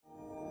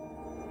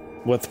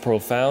With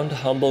profound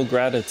humble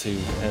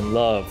gratitude and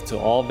love to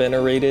all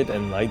venerated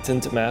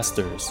enlightened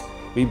masters,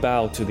 we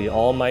bow to the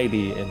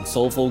Almighty in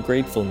soulful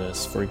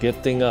gratefulness for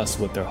gifting us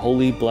with their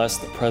holy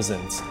blessed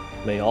presence.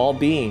 May all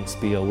beings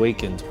be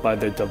awakened by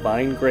their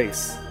divine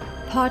grace.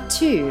 Part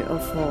 2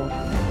 of 4.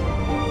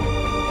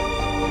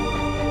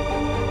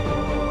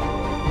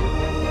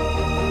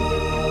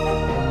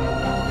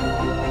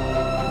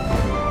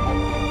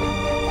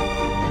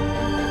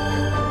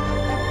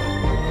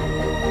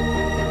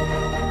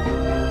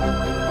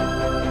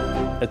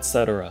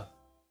 Etc.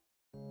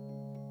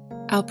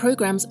 Our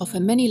programs offer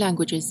many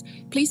languages.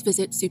 Please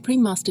visit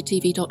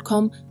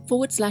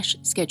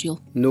suprememastertv.com/schedule.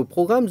 Nos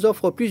programmes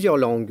offrent plusieurs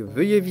langues.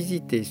 Veuillez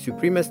visiter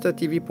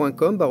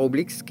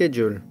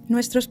suprememastertv.com/schedule.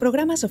 Nuestros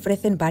programas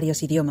ofrecen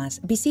varios idiomas.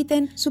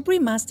 Visiten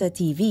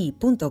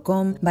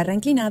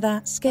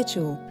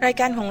suprememastertv.com/schedule. ราย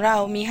การของเรา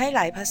มีให้ห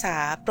ลายภาษา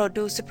โปรด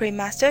ดู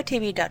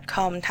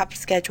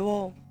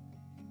suprememastertv.com/schedule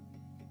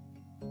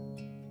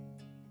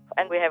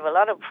And we have a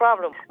lot of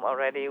problems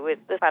already with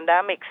the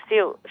pandemic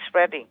still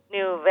spreading,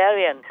 new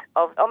variant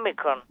of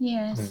Omicron.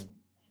 Yes.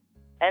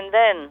 And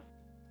then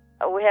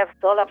we have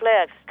solar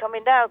flares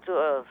coming down to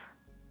Earth.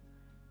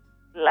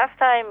 Last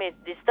time it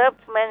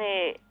disturbed many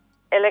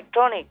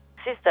electronic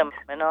systems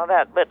and all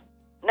that, but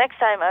next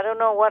time I don't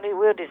know what it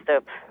will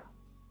disturb.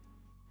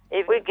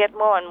 If we get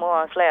more and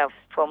more flares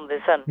from the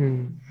sun.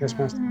 Yes,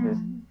 Master.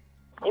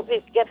 If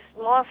it gets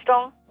more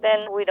strong, then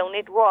we don't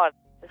need war.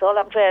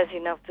 Solar flares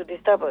enough to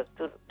disturb us,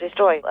 to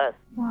destroy us.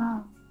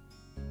 Wow.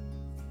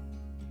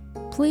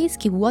 Please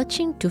keep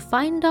watching to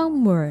find out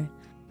more.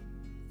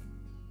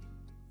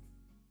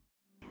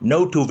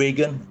 No to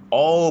vegan.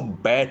 All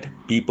bad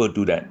people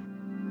do that.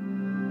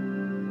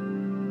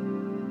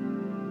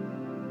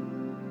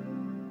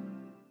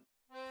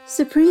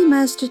 Supreme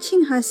Master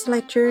Ching Hai's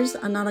lectures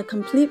are not a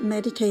complete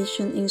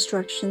meditation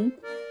instruction.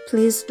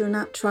 Please do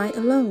not try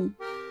alone.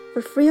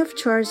 For free of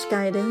charge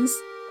guidance,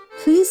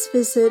 please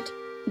visit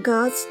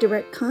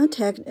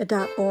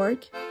godsdirectcontact.org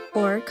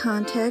or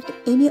contact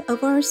any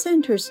of our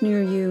centers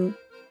near you.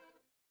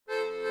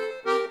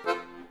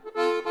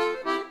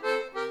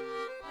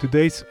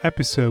 Today's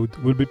episode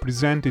will be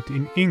presented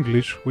in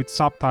English with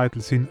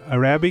subtitles in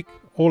Arabic,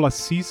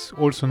 Aulacese,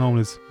 also known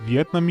as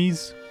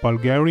Vietnamese,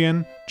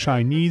 Bulgarian,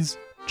 Chinese,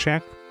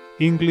 Czech,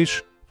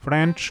 English,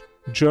 French,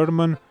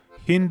 German,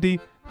 Hindi,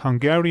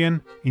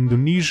 Hungarian,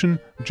 Indonesian,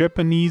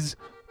 Japanese,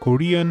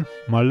 Korean,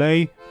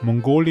 Malay,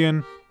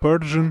 Mongolian,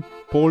 Persian,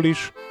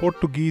 Polish,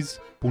 Portuguese,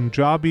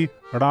 Punjabi,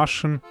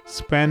 Russian,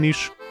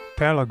 Spanish,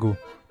 Telugu,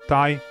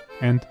 Thai,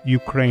 and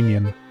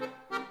Ukrainian.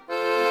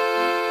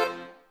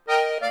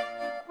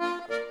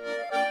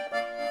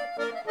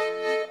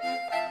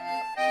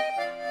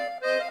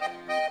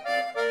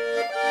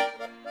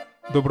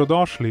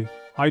 Dobrodošli.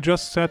 I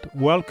just said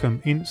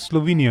welcome in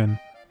Slovenian.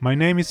 My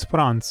name is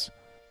Franz.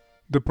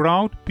 The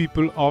proud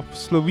people of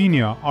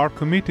Slovenia are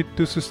committed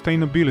to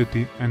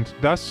sustainability and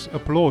thus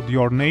applaud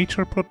your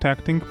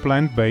nature-protecting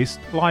plant-based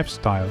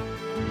lifestyle.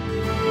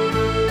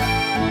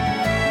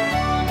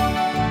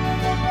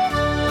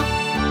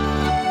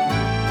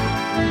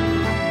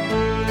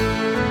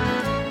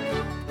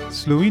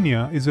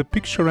 Slovenia is a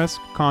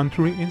picturesque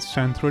country in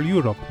Central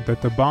Europe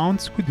that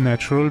abounds with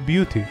natural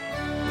beauty.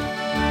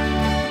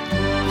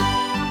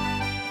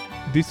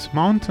 This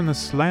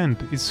mountainous land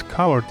is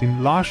covered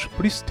in lush,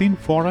 pristine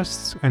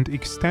forests and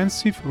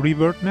extensive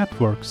river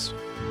networks.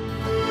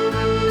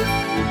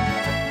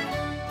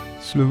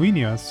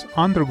 Slovenia's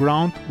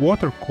underground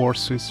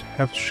watercourses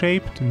have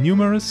shaped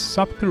numerous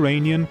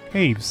subterranean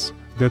caves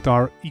that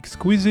are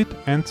exquisite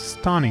and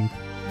stunning.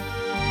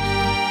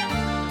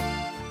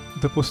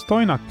 The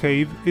Postojna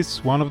cave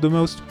is one of the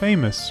most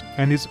famous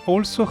and is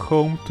also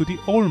home to the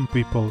Olm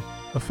people,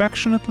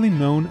 affectionately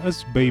known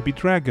as baby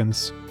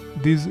dragons.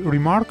 These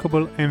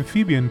remarkable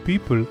amphibian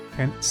people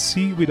can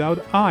see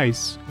without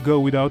eyes, go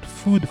without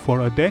food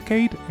for a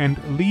decade, and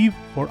live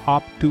for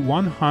up to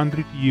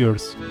 100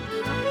 years.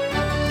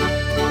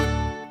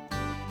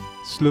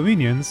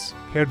 Slovenians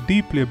care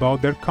deeply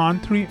about their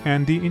country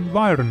and the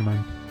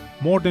environment.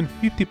 More than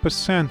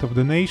 50% of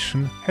the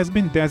nation has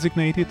been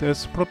designated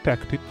as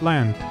protected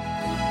land.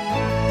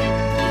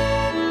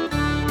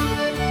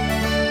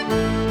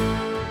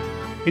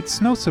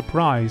 It's no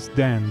surprise,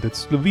 then, that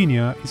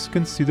Slovenia is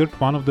considered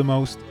one of the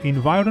most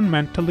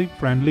environmentally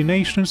friendly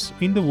nations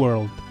in the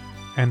world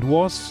and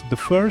was the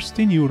first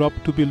in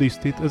Europe to be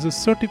listed as a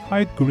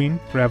certified green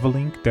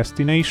traveling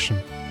destination.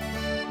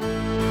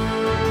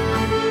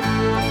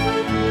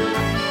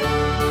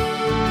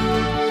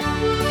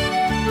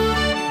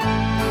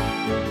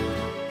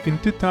 In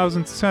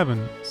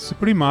 2007,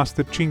 Supreme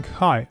Master Ching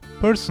Hai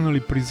personally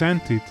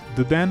presented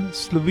the then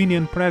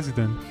Slovenian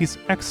President, His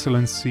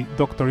Excellency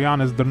Dr.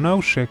 Janez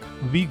Drnovšek,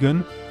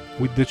 vegan,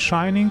 with the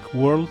Shining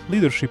World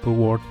Leadership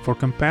Award for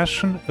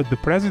Compassion at the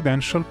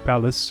Presidential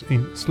Palace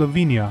in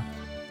Slovenia.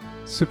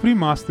 Supreme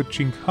Master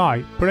Ching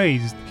Hai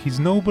praised his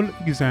noble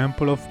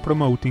example of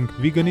promoting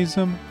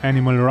veganism,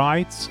 animal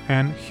rights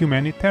and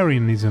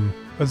humanitarianism,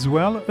 as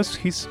well as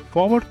his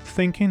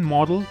forward-thinking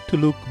model to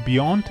look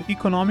beyond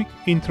economic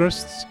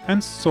interests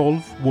and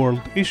solve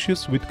world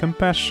issues with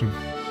compassion.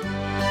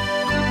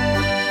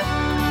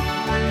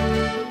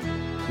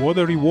 What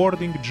a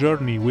rewarding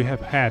journey we have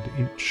had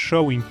in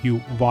showing you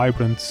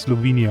vibrant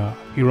Slovenia,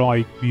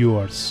 heroic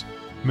viewers.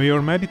 May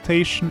your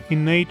meditation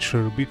in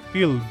nature be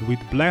filled with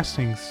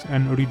blessings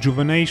and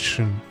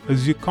rejuvenation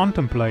as you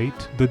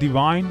contemplate the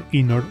divine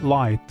inner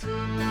light.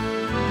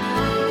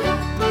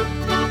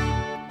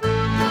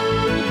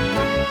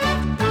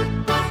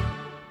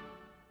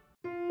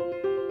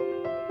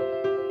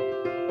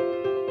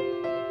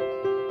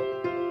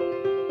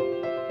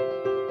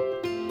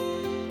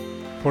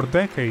 For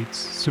decades,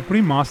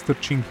 Supreme Master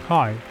Ching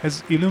Hai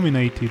has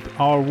illuminated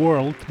our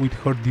world with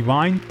her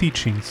divine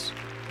teachings.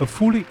 A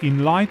fully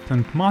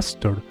enlightened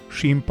master,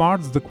 she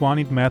imparts the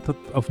Kuan-Yin method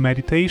of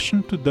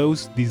meditation to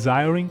those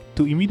desiring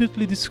to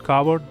immediately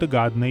discover the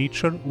God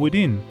nature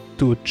within,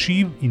 to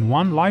achieve in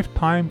one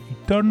lifetime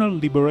eternal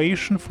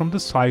liberation from the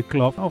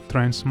cycle of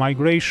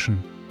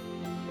transmigration.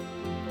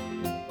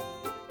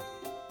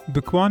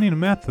 The Kuan-Yin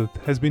method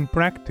has been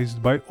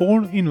practiced by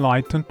all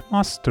enlightened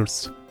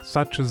masters,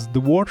 such as the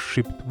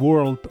worshipped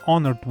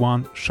world-honored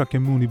one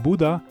Shakyamuni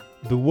Buddha,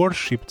 the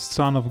worshipped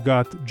Son of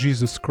God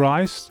Jesus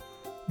Christ,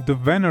 the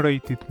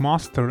venerated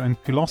master and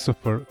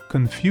philosopher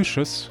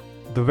Confucius,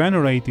 the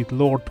venerated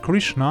Lord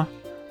Krishna,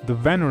 the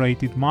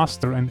venerated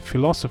master and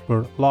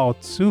philosopher Lao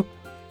Tzu,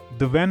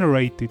 the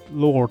venerated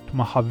Lord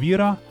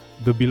Mahavira,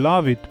 the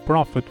beloved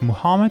Prophet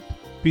Muhammad,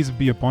 peace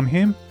be upon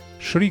him,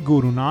 Sri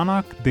Guru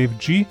Nanak Dev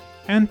Ji,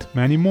 and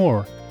many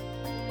more.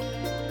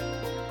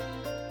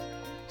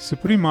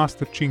 Supreme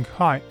Master Ching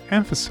Hai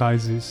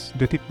emphasizes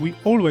that if we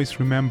always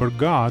remember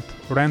God,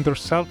 render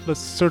selfless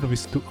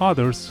service to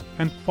others,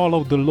 and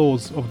follow the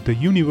laws of the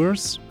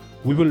universe,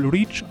 we will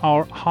reach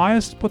our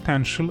highest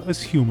potential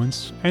as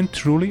humans and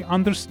truly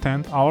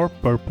understand our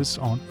purpose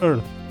on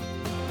earth.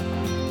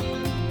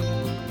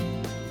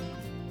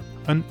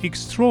 An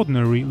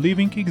extraordinary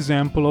living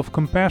example of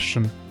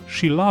compassion,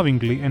 she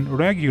lovingly and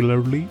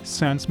regularly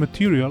sends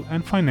material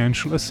and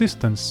financial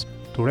assistance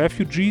to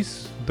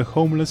refugees, the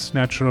homeless,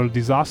 natural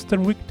disaster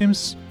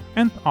victims,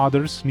 and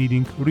others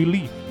needing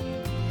relief.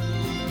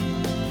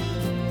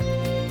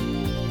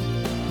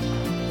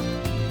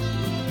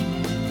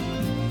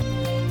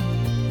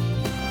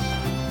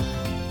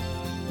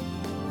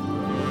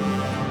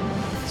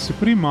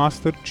 Supreme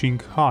Master Ching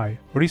Hai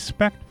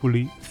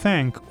respectfully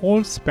thank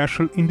all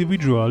special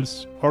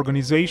individuals,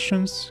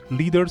 organizations,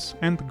 leaders,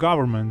 and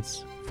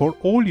governments for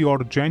all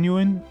your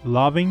genuine,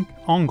 loving,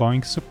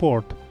 ongoing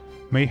support.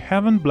 May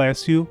heaven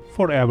bless you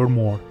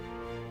forevermore.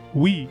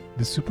 We,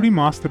 the Supreme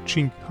Master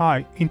Ching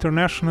Hai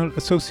International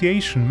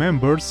Association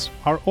members,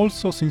 are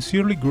also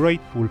sincerely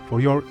grateful for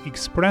your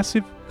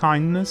expressive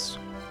kindness,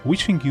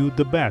 wishing you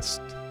the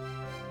best.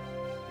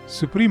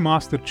 Supreme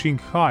Master Ching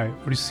Hai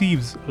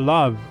receives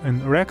love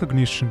and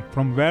recognition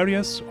from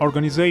various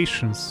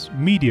organizations,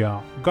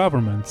 media,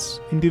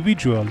 governments,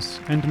 individuals,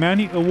 and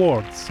many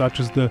awards such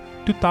as the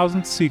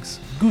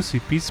 2006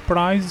 Gusi Peace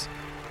Prize,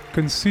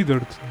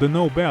 considered the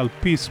Nobel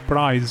Peace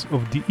Prize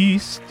of the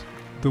East,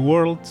 the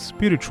World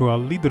Spiritual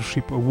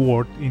Leadership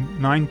Award in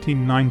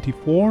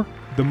 1994,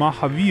 the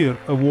Mahavir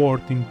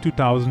Award in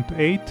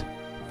 2008,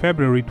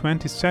 February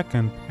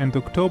 22nd and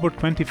October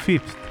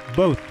 25th,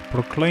 both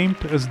proclaimed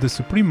as the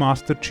Supreme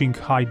Master Ching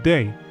Hai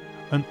Day,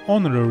 an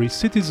honorary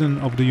citizen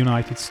of the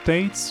United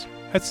States,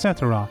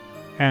 etc.,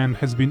 and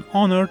has been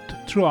honored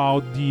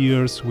throughout the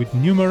years with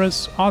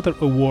numerous other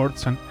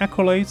awards and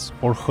accolades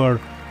for her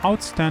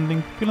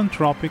outstanding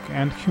philanthropic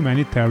and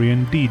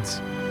humanitarian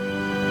deeds.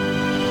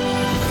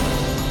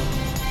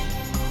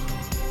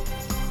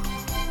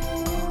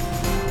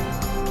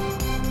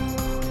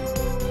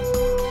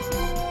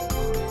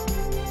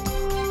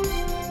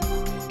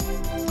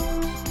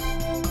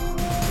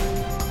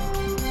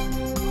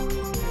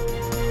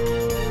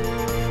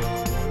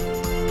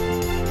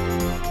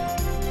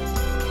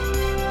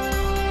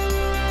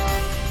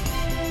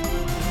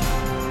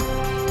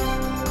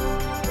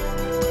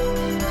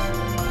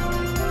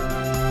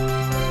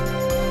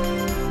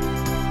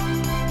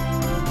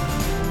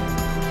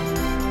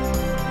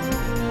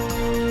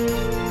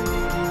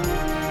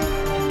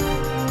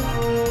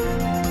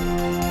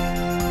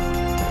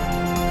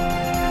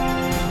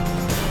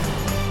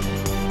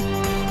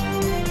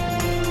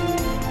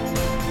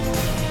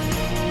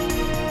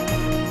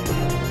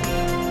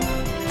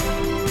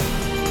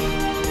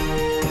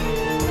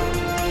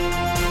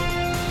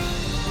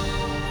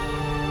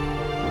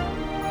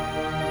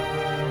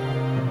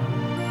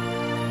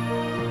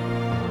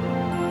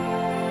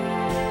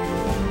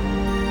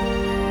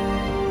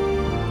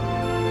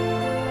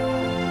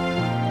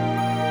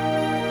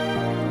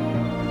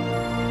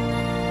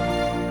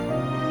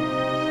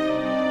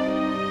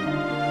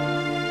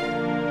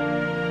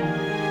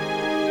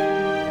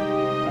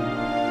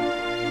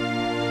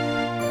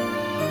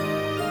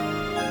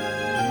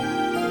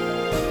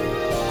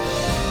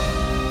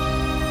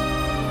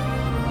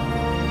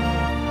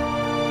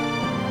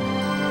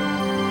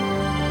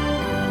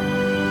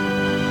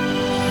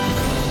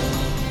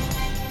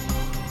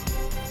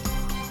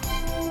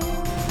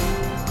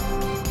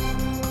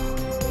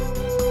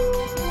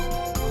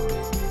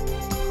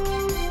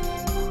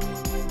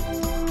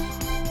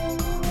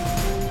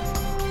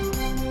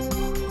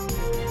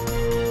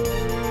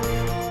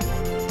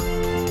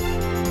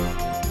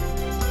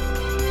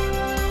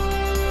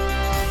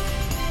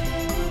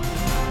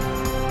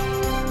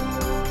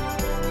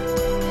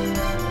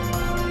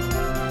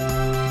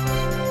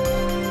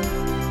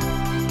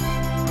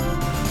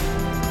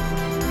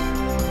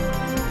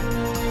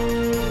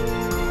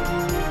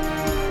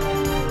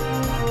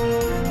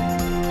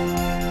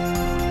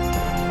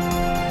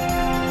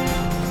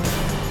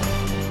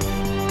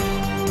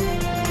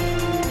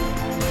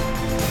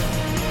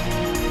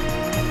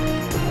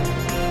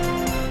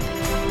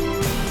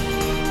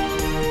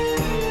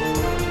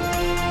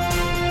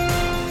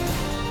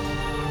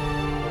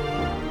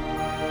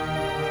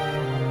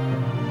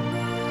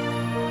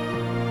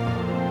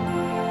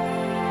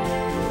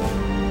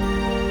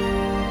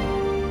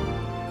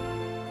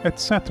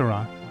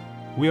 etc.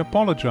 We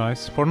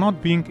apologize for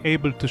not being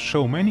able to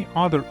show many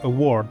other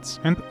awards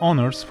and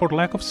honors for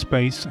lack of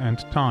space and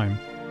time.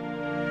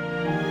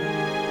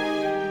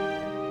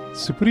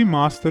 Supreme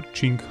Master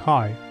Ching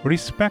Hai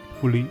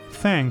respectfully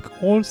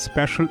thank all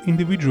special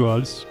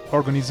individuals,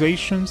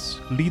 organizations,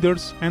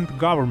 leaders and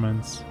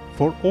governments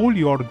for all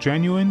your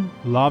genuine,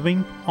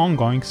 loving,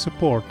 ongoing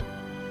support.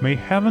 May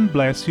heaven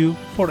bless you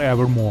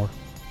forevermore.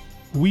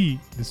 We,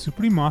 the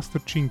Supreme Master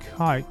Ching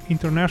Hai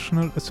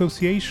International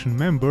Association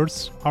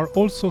members, are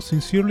also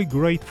sincerely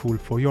grateful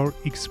for your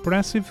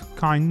expressive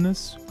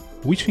kindness,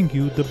 wishing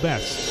you the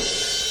best.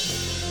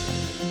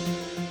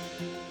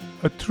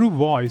 A true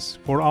voice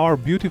for our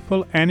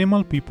beautiful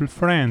animal people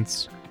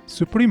friends,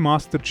 Supreme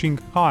Master Ching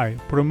Hai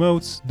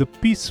promotes the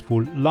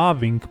peaceful,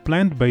 loving,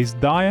 plant-based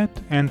diet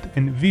and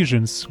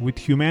envisions with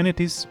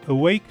humanity's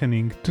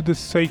awakening to the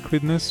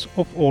sacredness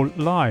of all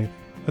life.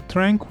 A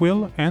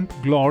tranquil and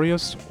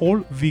glorious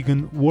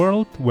all-vegan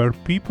world where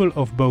people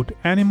of both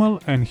animal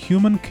and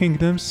human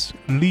kingdoms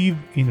live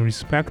in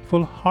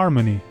respectful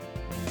harmony.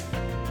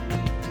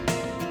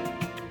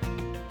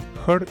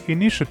 Her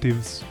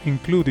initiatives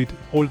included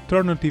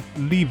alternative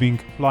living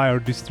flyer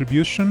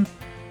distribution,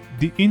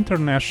 the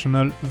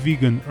International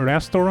Vegan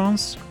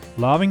Restaurants,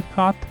 Loving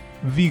Hut,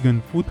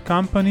 vegan food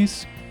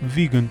companies,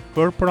 vegan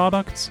fur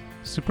products,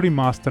 Supreme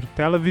Master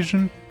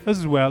Television,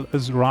 as well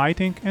as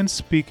writing and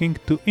speaking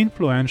to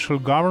influential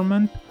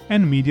government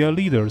and media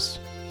leaders.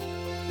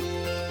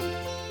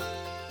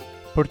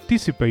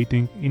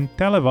 Participating in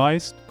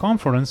televised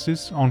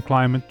conferences on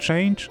climate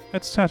change,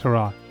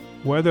 etc.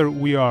 Whether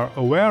we are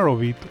aware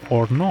of it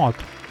or not,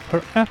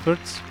 her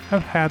efforts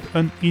have had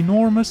an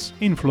enormous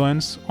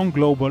influence on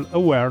global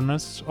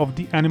awareness of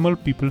the animal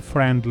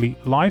people-friendly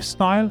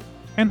lifestyle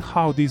and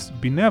how this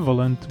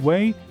benevolent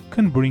way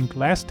can bring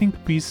lasting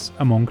peace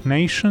among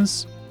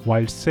nations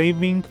while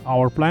saving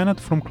our planet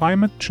from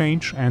climate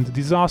change and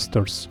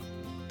disasters.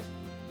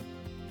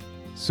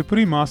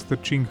 Supreme Master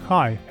Ching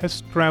Hai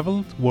has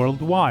traveled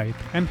worldwide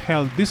and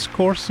held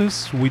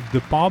discourses with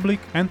the public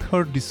and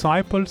her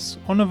disciples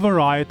on a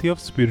variety of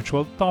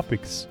spiritual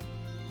topics.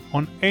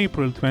 On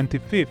April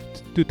 25,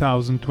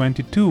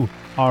 2022,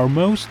 our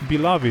most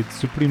beloved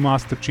Supreme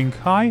Master Ching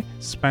Hai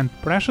spent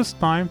precious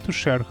time to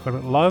share her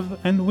love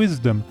and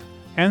wisdom,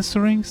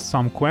 answering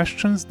some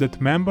questions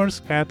that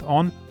members had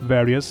on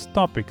various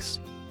topics.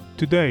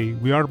 Today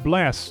we are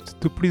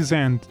blessed to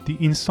present the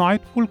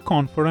insightful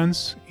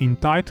conference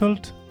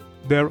entitled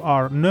There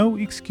Are No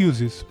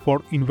Excuses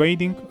for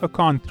Invading a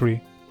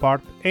Country,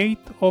 Part 8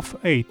 of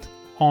 8,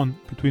 on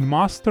Between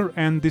Master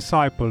and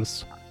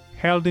Disciples,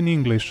 held in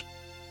English.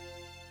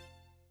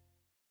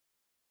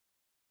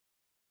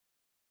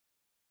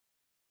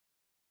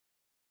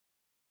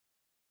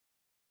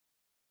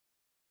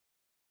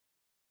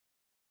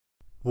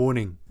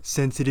 Warning: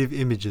 sensitive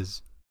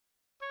images.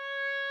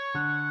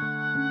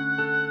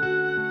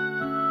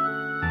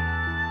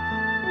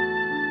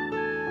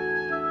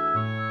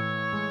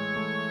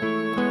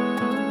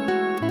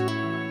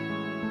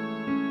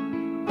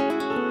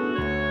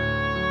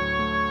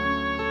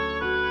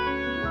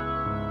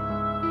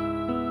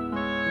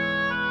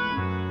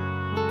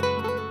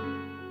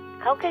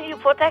 How can you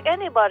protect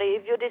anybody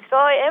if you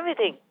destroy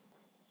everything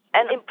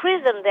and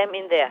imprison them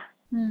in there?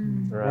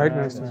 Right,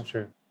 that's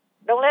true.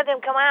 Don't let them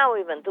come out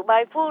even to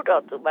buy food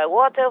or to buy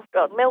water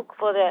or milk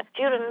for their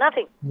children,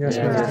 nothing. Yes.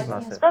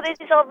 So this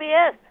is all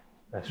BS.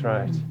 That's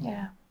right.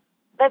 Yeah.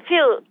 They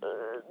feel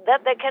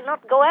that they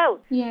cannot go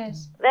out.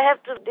 Yes. They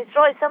have to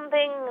destroy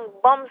something,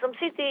 bomb some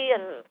city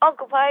and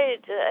occupy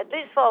it at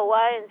least for a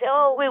while and say,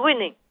 oh, we're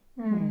winning.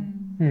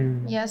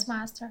 Yes,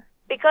 Master.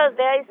 Because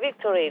there is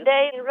victory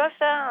day in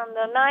Russia on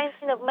the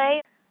 9th of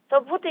May.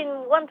 So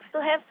Putin wants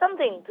to have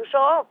something to show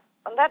off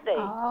on that day.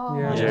 Oh.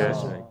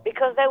 Yes.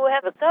 Because they will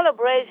have a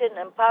celebration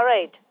and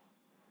parade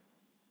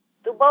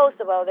to boast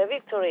about their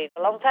victory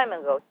a long time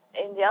ago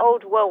in the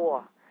old World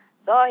War.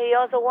 So he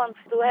also wants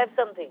to have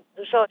something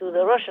to show to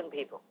the Russian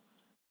people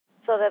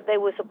so that they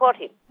will support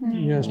him.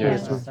 Yes.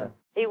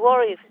 He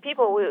worries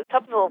people will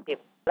topple him,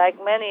 like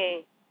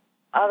many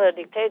other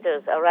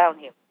dictators around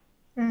him.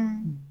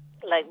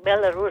 Like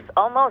Belarus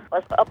almost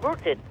was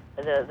uprooted.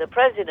 The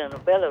president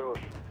of Belarus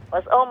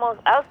was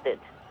almost ousted.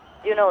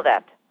 You know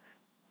that.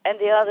 And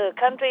the other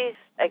countries,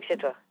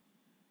 etc.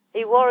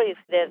 He worries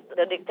that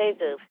the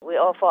dictators will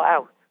all fall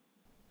out.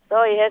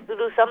 So he has to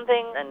do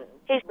something, and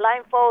he's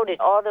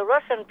blindfolded all the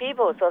Russian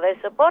people so they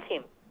support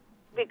him.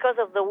 Because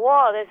of the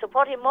war, they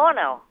support him more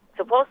now.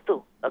 Supposed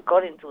to,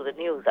 according to the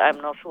news. I'm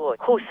not sure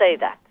who say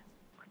that.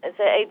 They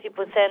say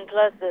 80%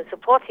 plus they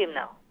support him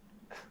now.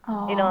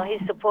 Oh. You know,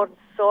 his support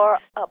soar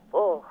up.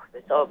 Oh,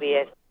 it's all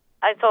BS.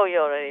 I told you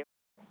already.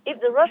 If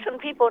the Russian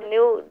people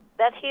knew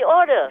that he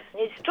orders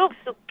his troops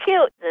to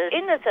kill the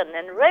innocent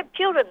and rape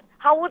children,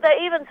 how would they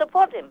even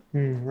support him?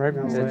 Right,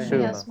 that's true.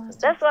 Yes,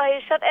 Master. That's why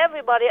he shut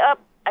everybody up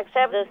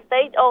except the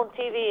state-owned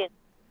TV.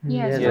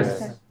 Yes,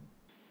 Master.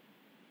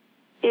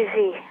 You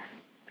see,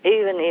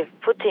 even if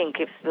Putin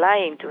keeps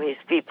lying to his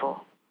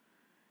people,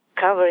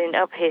 covering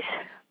up his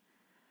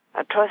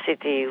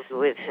atrocities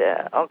with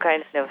all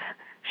kinds of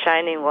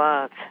shining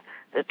words,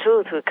 the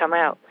truth will come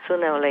out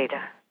sooner or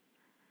later.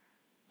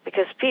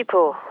 Because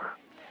people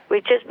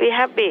will just be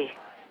happy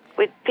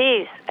with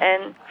peace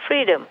and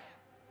freedom,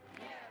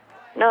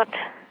 not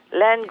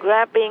land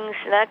grabbing,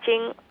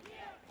 snatching,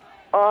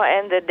 or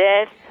and the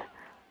death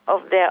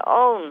of their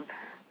own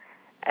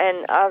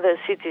and other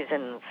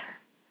citizens.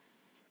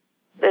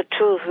 The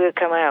truth will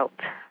come out.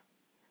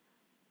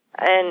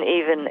 And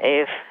even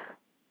if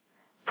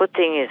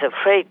Putin is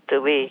afraid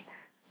to be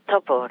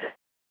toppled,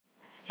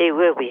 he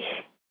will be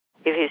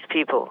if his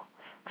people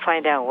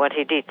find out what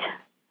he did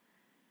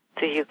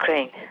to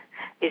Ukraine.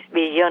 It's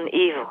beyond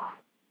evil,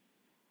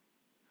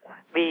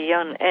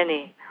 beyond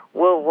any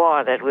world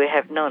war that we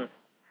have known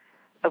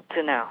up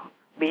to now,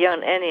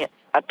 beyond any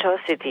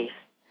atrocities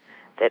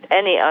that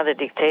any other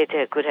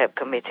dictator could have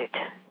committed.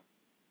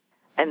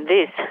 And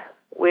this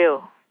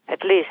will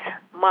at least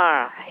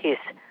mar his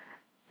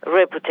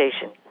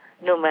reputation,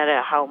 no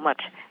matter how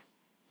much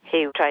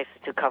he tries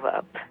to cover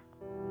up.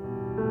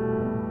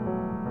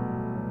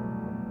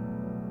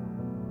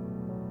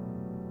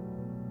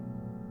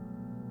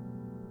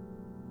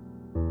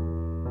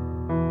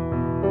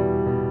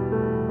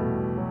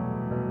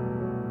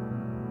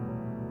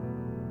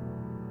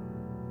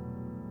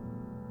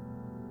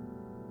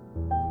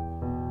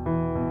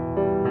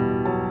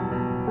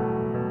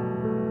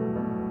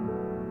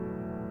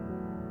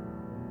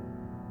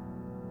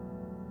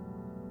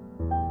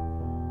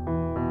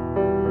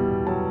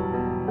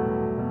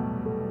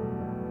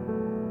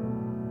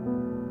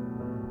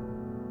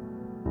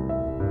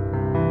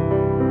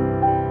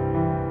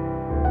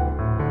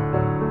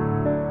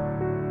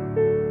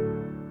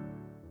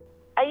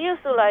 I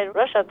used to like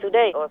Russia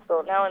Today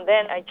also. Now and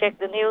then I check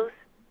the news.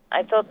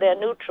 I thought they're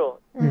neutral.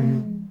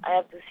 I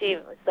have to see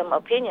some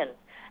opinion.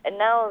 And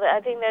now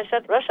I think they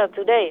shut Russia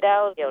Today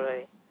down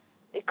already.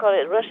 They call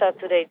it Russia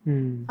Today.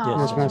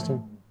 Yes, Master.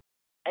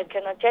 I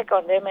cannot check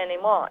on them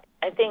anymore.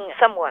 I think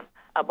someone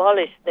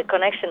abolished the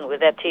connection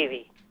with that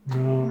TV.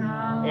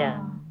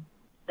 Yeah.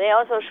 They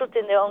also shoot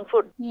in their own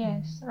food.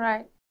 Yes,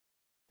 right.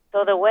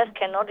 So the West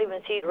cannot even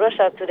see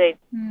Russia Today.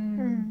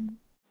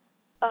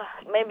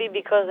 Maybe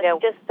because they're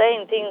just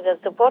saying things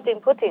that supporting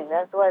Putin.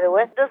 That's why the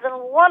West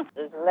doesn't want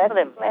to let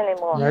them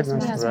anymore. Right,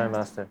 Master. Right,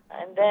 Master.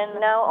 And then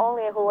now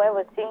only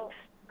whoever sings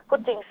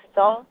Putin's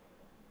song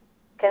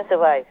can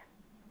survive.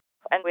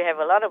 And we have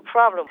a lot of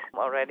problems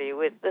already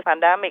with the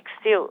pandemic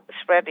still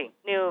spreading,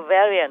 new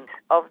variants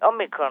of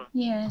Omicron.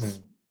 Yes.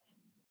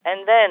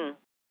 And then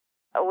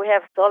we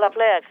have solar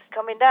flares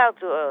coming down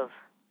to Earth.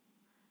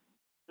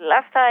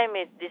 Last time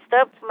it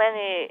disturbed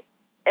many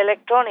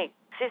electronic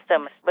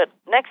systems, but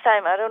next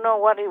time I don't know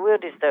what it will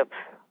disturb.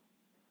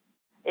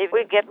 If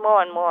we get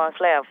more and more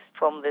flares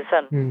from the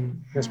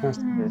sun. Yes,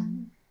 Master. Yes.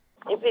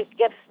 If it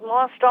gets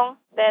more strong,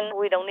 then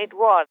we don't need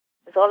war.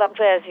 The solar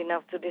flares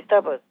enough to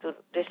disturb us, to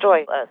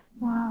destroy us.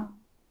 Wow.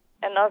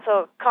 And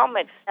also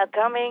comets are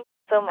coming,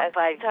 some are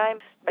 5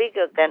 times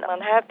bigger than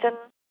Manhattan,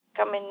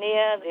 coming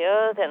near the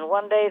Earth, and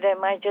one day they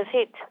might just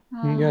hit.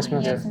 Yes,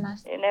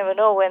 Master. You never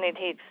know when it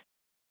hits.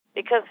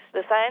 Because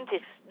the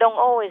scientists don't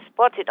always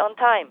spot it on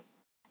time.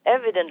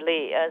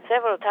 Evidently,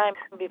 several times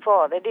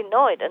before, they didn't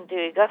know it until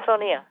it got so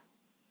near.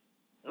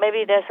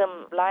 Maybe there's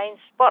some blind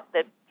spot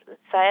that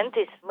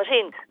scientists,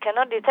 machines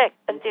cannot detect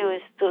until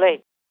it's too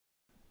late.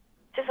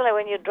 Just like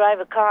when you drive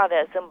a car,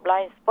 there's some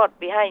blind spot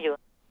behind you.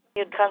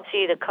 You can't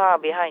see the car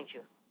behind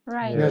you.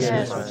 Right.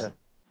 Yes.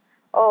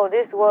 Oh,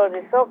 this world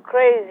is so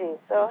crazy,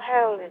 so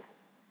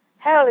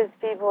hellish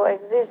people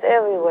exist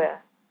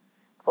everywhere.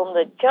 From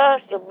the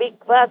church, the big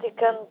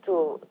Vatican,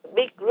 to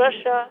big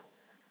Russia.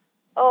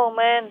 Oh,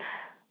 man.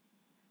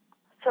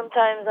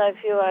 Sometimes I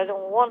feel I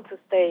don't want to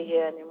stay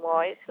here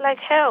anymore. It's like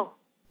hell.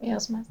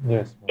 Yes, Master.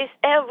 Yes. It's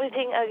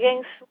everything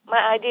against my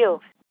ideals.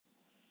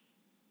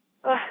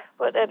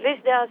 But at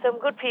least there are some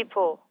good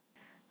people,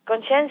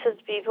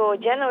 conscientious people,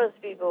 generous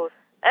people.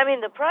 I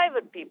mean, the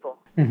private people.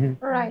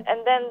 Right.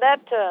 And then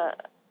that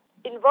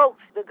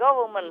invokes the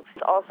government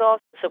to also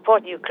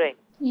support Ukraine.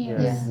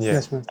 Yes.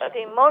 Yes, Master. I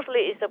think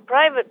mostly it's the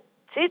private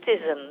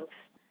citizens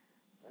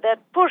that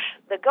push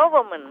the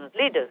government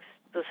leaders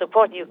to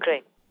support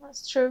Ukraine.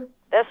 That's true.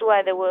 That's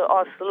why they were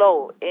all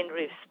slow in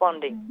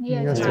responding.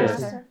 Yes, Yes,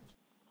 Master.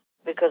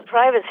 Because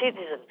private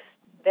citizens,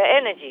 their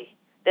energy,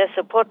 their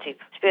supportive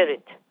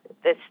spirit,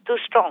 that's too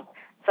strong.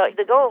 So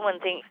the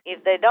government thinks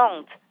if they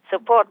don't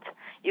support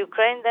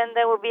Ukraine, then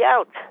they will be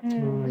out.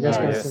 Yes,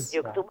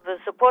 Master. The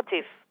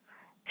supportive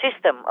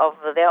system of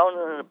their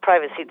own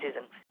private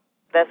citizens.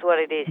 That's what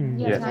it is.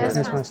 Yes, Yes,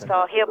 Master.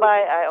 So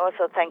hereby I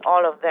also thank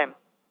all of them,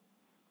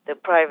 the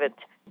private,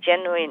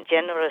 genuine,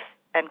 generous,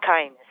 and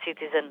kind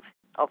citizens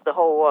of the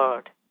whole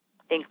world,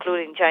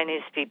 including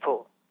Chinese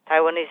people,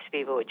 Taiwanese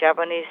people,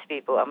 Japanese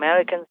people,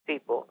 American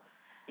people,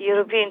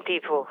 European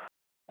people,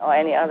 or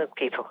any other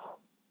people.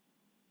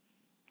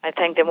 I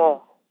thank them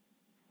all,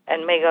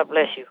 and may God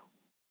bless you.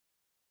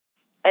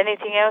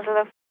 Anything else,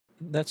 love?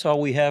 That's all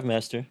we have,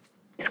 Master.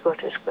 It's good,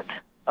 it's good.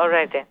 All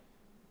right then.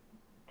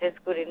 It's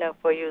good enough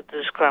for you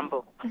to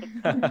scramble.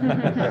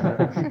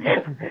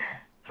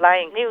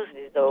 Flying news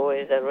is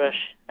always a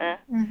rush. Huh?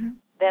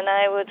 Then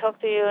I will talk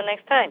to you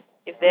next time,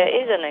 if there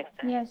is a next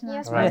time. Yes,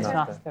 Master. Right,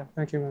 Master.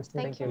 Thank you, Master.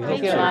 Thank you,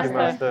 Thank you,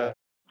 Master.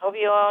 Hope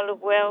you all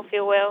look well,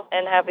 feel well,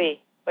 and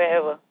happy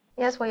wherever.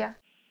 Yes, we are.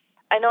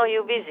 I know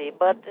you're busy,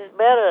 but it's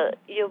better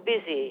you're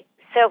busy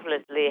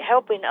selflessly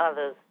helping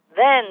others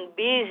than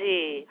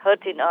busy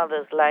hurting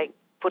others like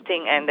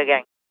Putin and the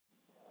gang.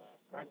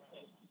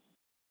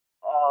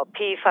 Or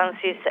P.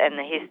 Francis and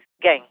his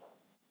gang.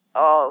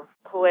 Or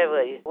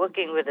whoever is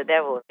working with the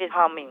devil is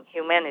harming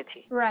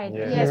humanity. Right.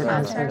 Yes,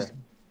 Master.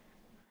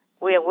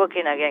 We are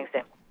working against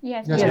them.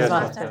 Yes,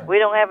 Master. We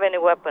don't have any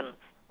weapons.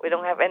 We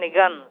don't have any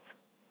guns,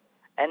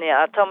 any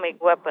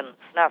atomic weapons,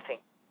 nothing.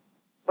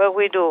 But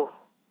we do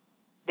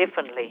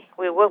differently.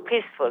 We work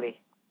peacefully.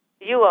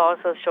 You are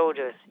also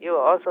soldiers. You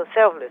are also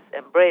selfless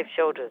and brave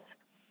soldiers.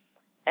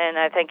 And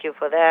I thank you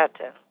for that.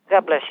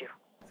 God bless you.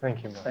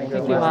 Thank you, Master.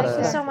 Thank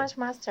you so much,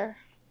 Master.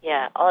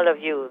 Yeah, all of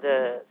you,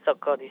 the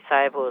so-called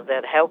disciples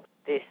that helped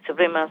this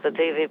Supreme Master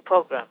TV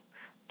program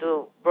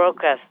to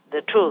broadcast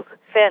the truth,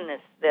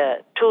 fairness,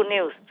 the true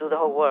news to the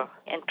whole world,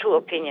 and true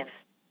opinions.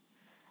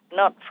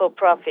 Not for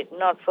profit,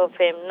 not for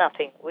fame,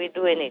 nothing. We're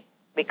doing it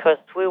because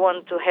we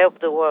want to help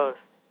the world.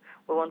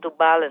 We want to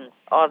balance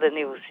all the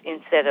news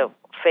instead of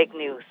fake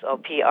news or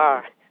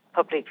PR,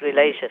 public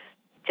relations,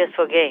 just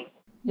for gain.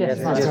 Yes,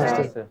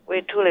 Master.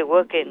 We're truly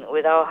working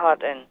with our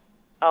heart and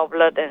our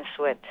blood and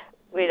sweat.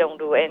 We don't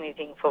do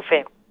anything for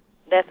fame.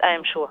 That I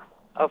am sure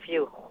of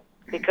you,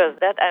 because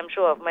that I'm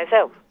sure of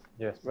myself.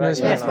 Yes,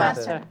 Yes,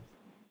 Master.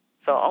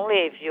 So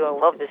only if you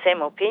are of the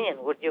same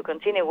opinion would you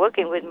continue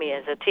working with me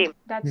as a team.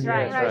 That's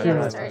right, Yes, Master.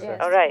 Master. Yes.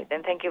 All right,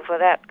 then thank you for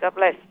that. God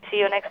bless. See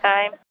you next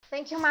time.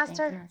 Thank you,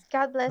 Master.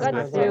 God bless. God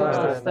bless you,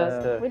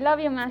 Master. We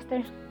love you,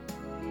 Master.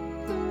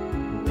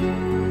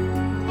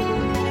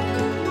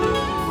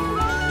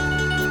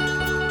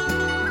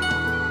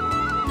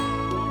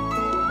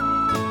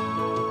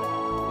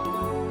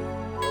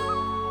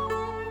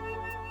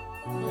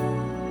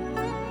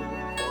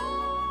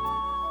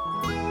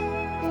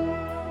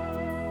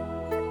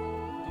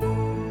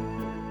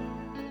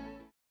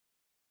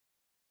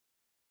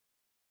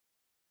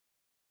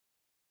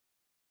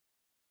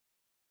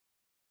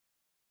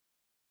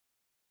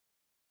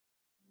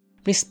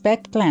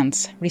 Respect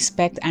plants,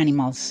 respect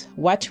animals,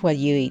 watch what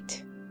you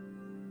eat.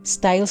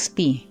 Styles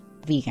P,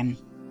 vegan.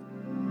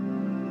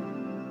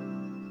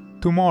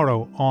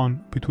 Tomorrow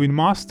on Between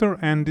Master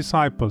and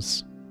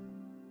Disciples.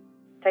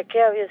 Take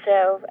care of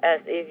yourself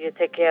as if you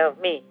take care of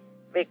me,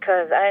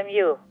 because I'm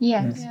you.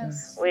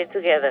 Yes. We're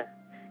together.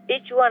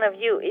 Each one of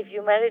you, if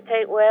you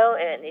meditate well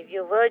and if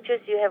you're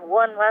virtuous, you have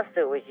one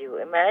master with you.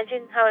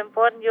 Imagine how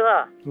important you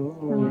are.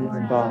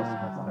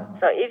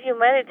 So if you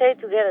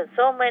meditate together,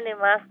 so many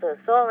masters,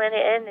 so many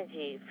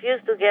energy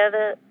fused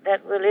together,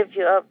 that will lift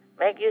you up,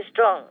 make you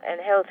strong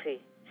and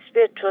healthy,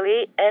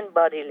 spiritually and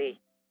bodily.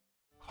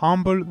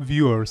 Humble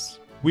viewers,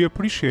 we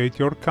appreciate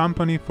your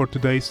company for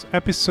today's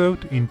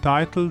episode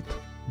entitled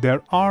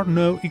There Are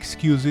No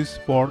Excuses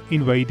for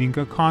Invading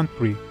a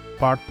Country,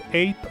 Part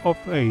 8 of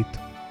 8,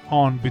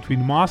 on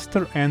Between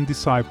Master and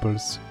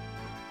Disciples.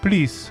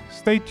 Please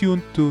stay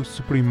tuned to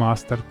Supreme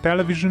Master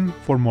Television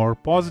for more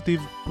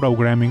positive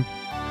programming.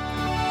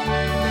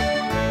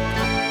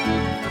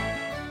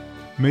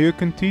 May you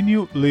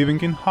continue living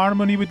in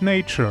harmony with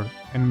nature,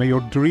 and may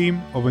your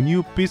dream of a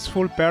new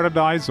peaceful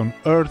paradise on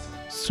earth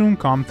soon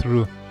come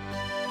true.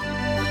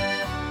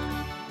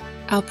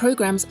 Our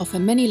programs offer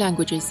many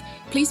languages.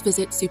 Please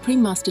visit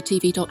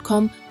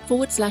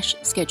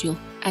suprememastertv.com/schedule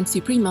and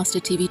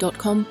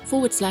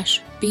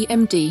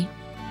suprememastertv.com/BMD.